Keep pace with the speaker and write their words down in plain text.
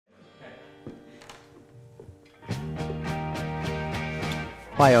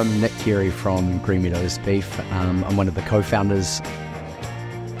Hi, I'm Nick Carey from Meadows Beef. I'm one of the co-founders.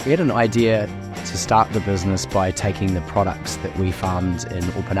 We had an idea to start the business by taking the products that we farmed in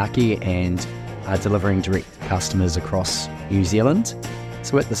Opunaki and delivering direct to customers across New Zealand.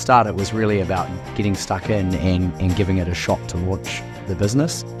 So at the start, it was really about getting stuck in and giving it a shot to launch the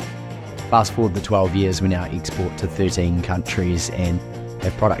business. Fast forward the 12 years, we now export to 13 countries and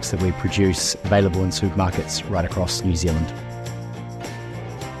have products that we produce available in supermarkets right across New Zealand.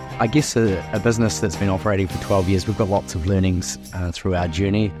 I guess a business that's been operating for 12 years, we've got lots of learnings through our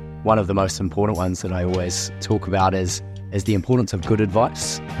journey. One of the most important ones that I always talk about is the importance of good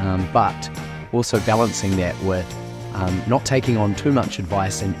advice, but also balancing that with not taking on too much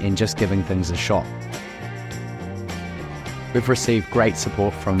advice and just giving things a shot. We've received great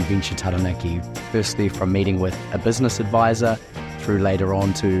support from Venture Taranaki, firstly from meeting with a business advisor, through later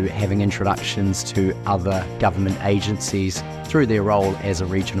on to having introductions to other government agencies through their role as a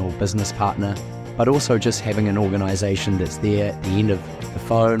regional business partner, but also just having an organisation that's there at the end of the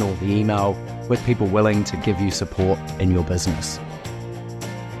phone or the email with people willing to give you support in your business.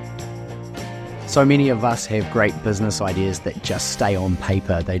 So many of us have great business ideas that just stay on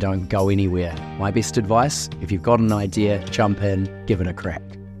paper, they don't go anywhere. My best advice, if you've got an idea, jump in, give it a crack.